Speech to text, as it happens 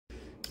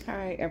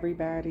Hi,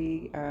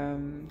 everybody.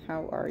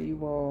 How are you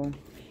all?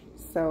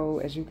 So,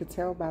 as you could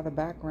tell by the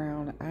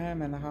background, I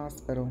am in the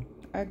hospital.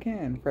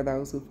 Again, for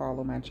those who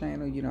follow my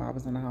channel, you know I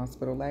was in the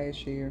hospital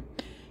last year,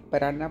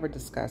 but I never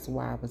discussed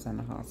why I was in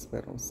the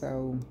hospital.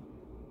 So,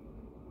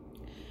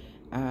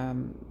 I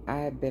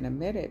had been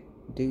admitted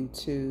due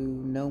to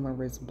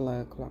numerous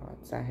blood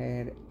clots.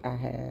 I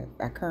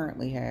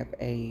currently have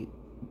a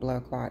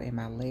blood clot in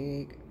my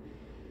leg,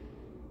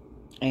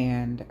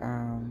 and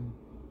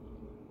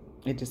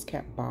it just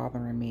kept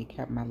bothering me,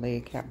 my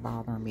leg kept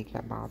bothering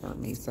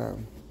me, So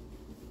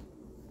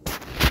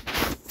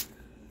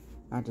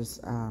I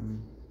just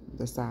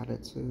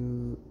decided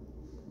to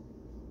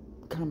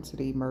come to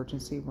the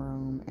emergency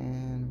room,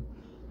 and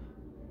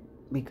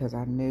because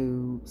I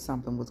knew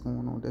something was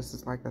going on. This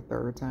is like the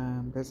third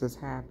time this has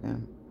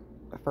happened.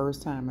 The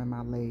first time in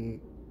my leg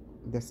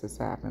this has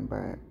happened,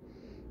 but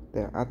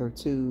the other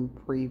two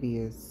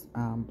previous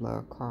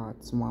blood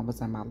clots, one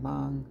was in my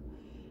lung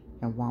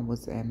and one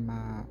was in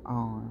my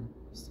arm.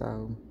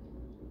 So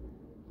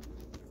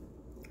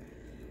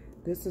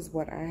this is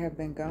what I have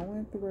been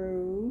going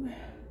through.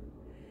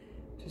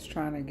 Just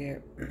trying to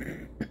get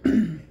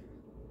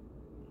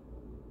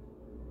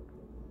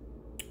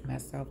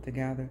myself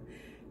together.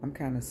 I'm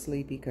kind of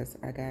sleepy because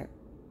I got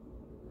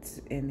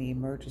in the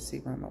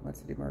emergency room. I went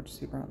to the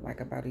emergency room like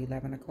about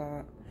 11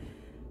 o'clock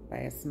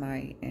last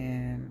night,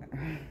 and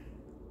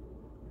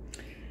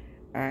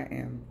I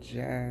am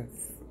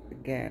just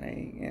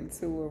getting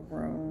into a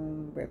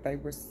room, but they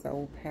were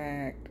so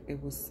packed.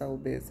 It was so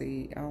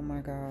busy. Oh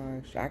my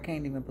gosh. I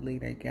can't even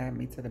believe they got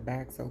me to the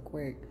back so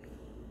quick.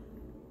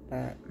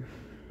 But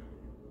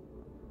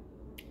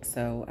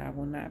so I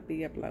will not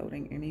be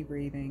uploading any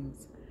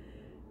readings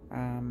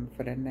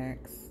for the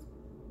next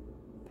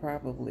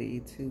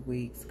probably 2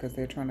 weeks, because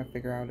they're trying to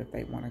figure out if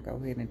they want to go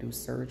ahead and do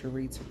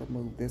surgery to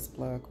remove this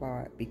blood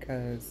clot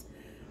because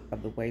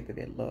of the way that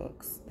it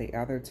looks. The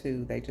other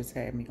two, they just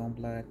had me on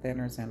blood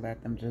thinners and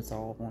let them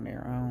dissolve on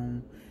their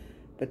own.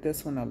 But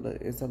this one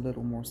is a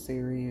little more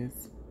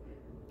serious.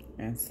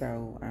 And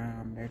so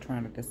they're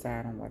trying to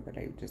decide on whether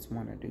they just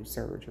want to do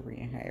surgery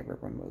and have it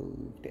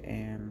removed.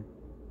 And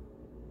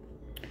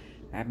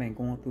I've been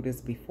going through this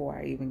before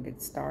I even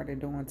get started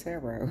doing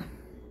tarot.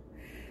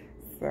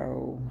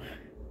 So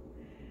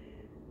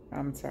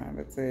I'm trying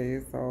to tell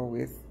you, so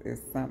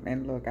it's something.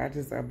 And look, I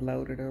just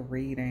uploaded a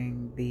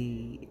reading.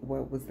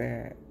 What was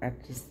that? I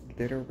just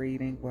did a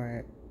reading,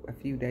 a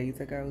few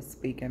days ago.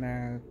 Speaking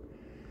of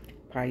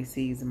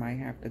Pisces might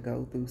have to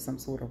go through some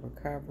sort of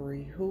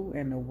recovery. Who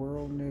in the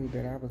world knew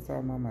that I was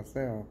talking about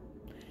myself?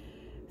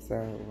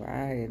 So I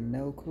had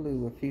no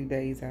clue. A few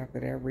days after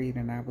that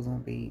reading, I was going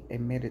to be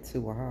admitted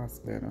to a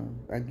hospital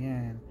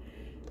again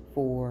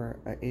for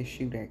an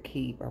issue that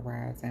keep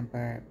arising.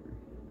 But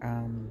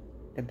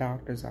the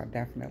doctors are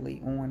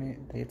definitely on it.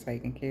 They're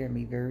taking care of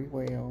me very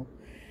well.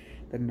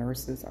 The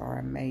nurses are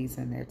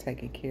amazing. They're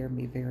taking care of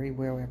me very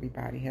well.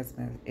 Everybody has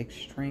been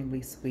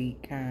extremely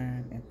sweet,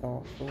 kind, and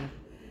thoughtful.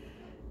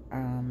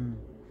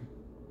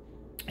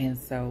 And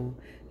so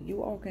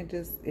you all can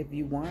just, if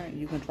you want,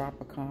 you can drop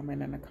a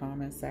comment in the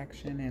comment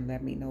section and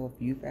let me know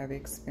if you've ever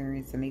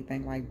experienced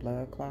anything like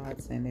blood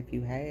clots, and if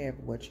you have,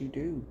 what you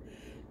do.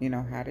 You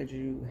know, how did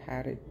you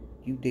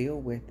deal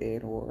with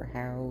it, or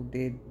how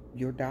did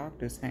your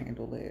doctors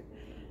handle it?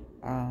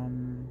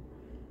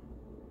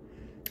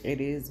 It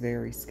is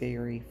very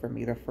scary for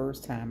me. The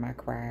first time I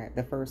cried,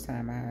 the first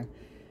time I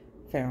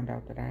found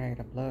out that I had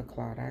a blood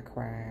clot, I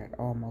cried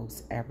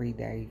almost every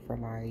day for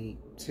like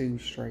 2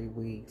 straight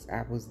weeks.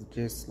 I was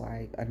just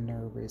like a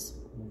nervous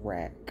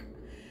wreck.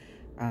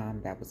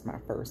 That was my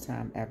first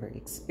time ever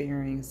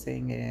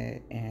experiencing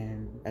it.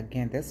 And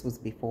again, this was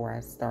before I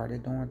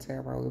started doing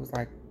tarot. It was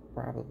like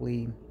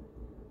probably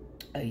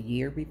a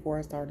year before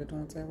I started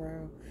doing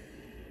tarot.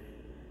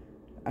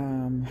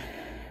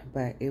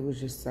 But it was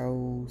just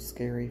so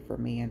scary for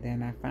me. And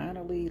then I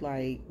finally,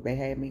 like, they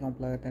had me on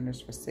blood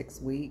thinners for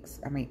 6 weeks.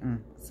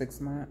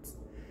 6 months.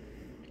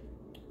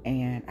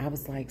 And I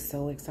was like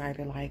so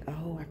excited, like,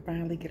 oh, I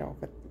finally get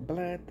off of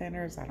blood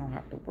thinners. I don't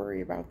have to worry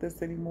about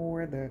this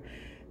anymore.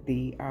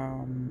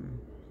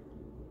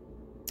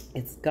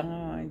 It's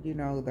gone, you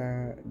know,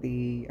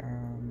 the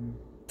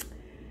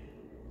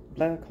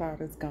blood clot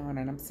is gone.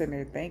 And I'm sitting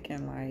there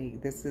thinking,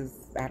 like,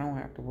 I don't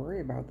have to worry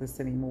about this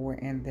anymore.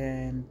 And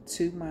then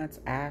 2 months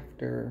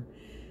after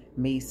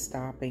me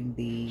stopping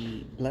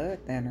the blood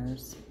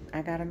thinners,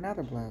 I got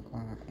another blood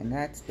clot. And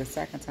that's the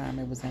second time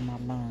it was in my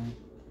lung.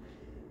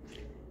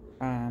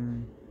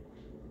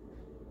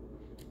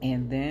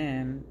 And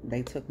then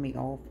they took me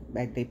off,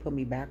 like, they put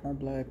me back on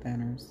blood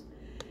thinners.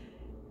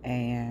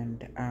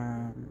 And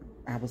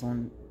I was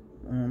on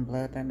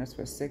blood thinners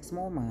for 6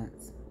 more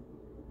months.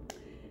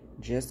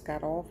 Just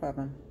got off of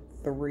them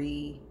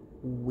 3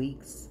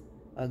 weeks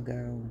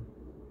ago,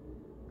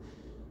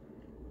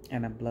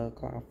 and a blood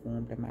clot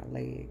formed in my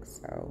leg.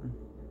 So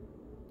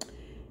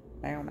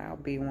now I'll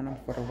be on them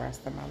for the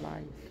rest of my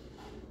life,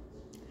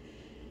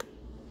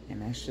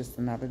 and that's just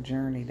another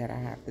journey that I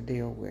have to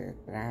deal with,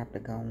 that I have to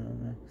go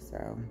on.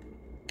 So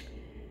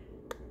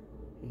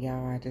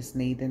Y'all, I just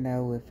need to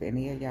know if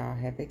any of y'all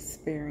have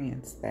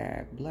experienced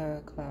that,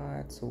 blood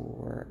clots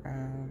or,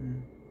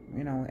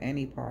 you know,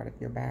 any part of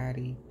your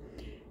body,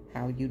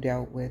 how you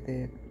dealt with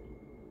it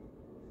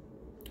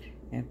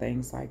and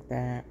things like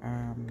that.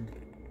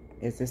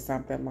 Is this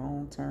something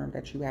long term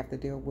that you have to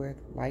deal with,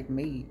 like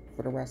me,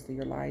 for the rest of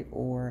your life?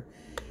 Or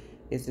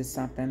is this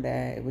something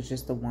that it was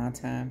just a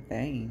one-time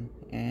thing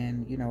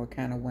and, you know, it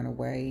kind of went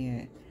away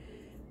and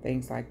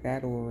things like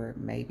that? Or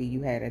maybe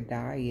you had a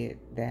diet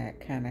that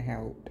kind of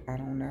helped. I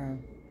don't know.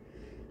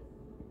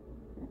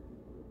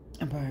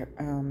 But,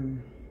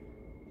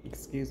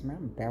 excuse me,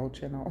 I'm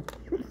belching all.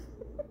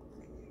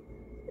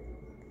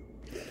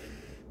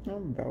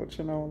 I'm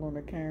belching all on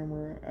the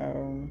camera.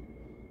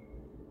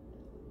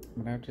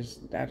 But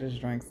I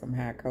just drank some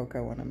hot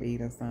cocoa and I'm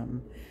eating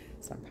some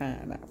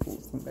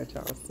pineapples and let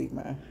y'all see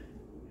my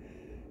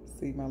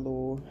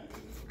little.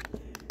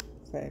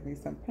 So I had me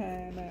some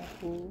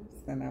pineapples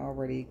and I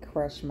already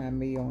crushed my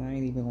meal. I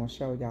ain't even gonna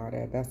show y'all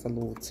that. That's a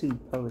little too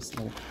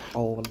personal.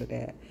 All of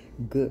that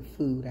good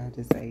food I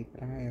just ate.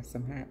 But I have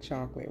some hot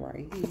chocolate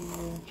right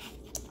here.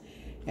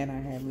 And I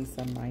had me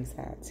some nice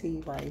hot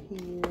tea right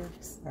here.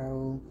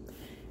 So,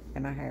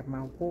 and I have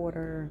my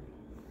water.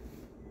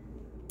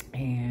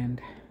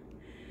 And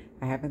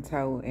I haven't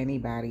told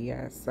anybody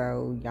yet,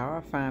 so y'all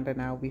finding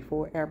out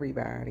before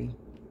everybody.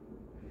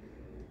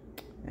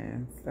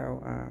 And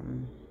so,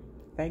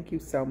 thank you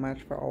so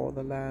much for all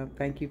the love.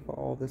 Thank you for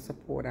all the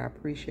support. I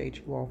appreciate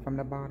you all from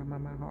the bottom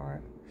of my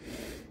heart.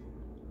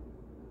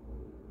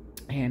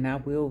 And I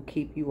will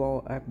keep you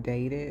all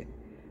updated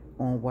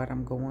on what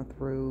I'm going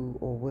through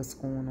or what's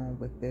going on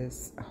with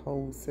this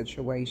whole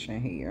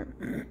situation here.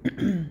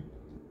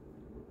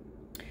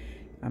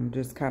 I'm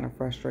just kind of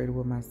frustrated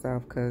with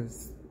myself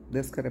because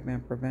this could have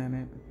been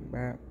prevented,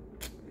 but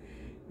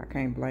I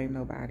can't blame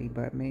nobody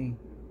but me.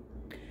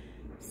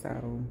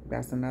 So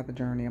that's another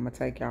journey I'm going to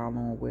take y'all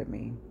on with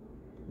me,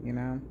 you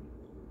know.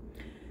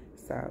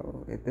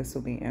 So this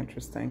will be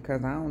interesting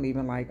because I don't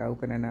even like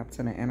opening up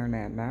to the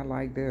internet, not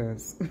like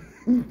this.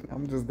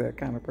 I'm just that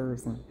kind of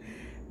person.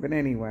 But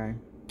anyway,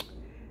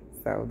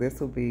 so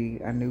this will be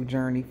a new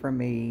journey for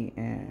me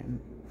and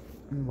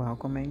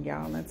welcoming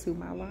y'all into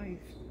my life.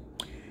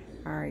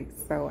 All right,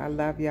 so I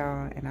love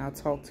y'all, and I'll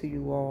talk to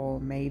you all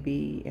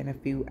maybe in a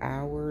few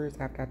hours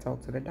after I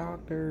talk to the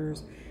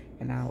doctors,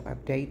 and I'll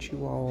update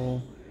you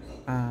all,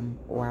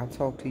 or I'll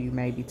talk to you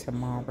maybe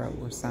tomorrow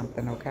or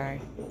something, okay?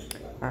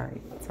 All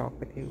right, talk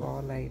with you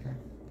all later.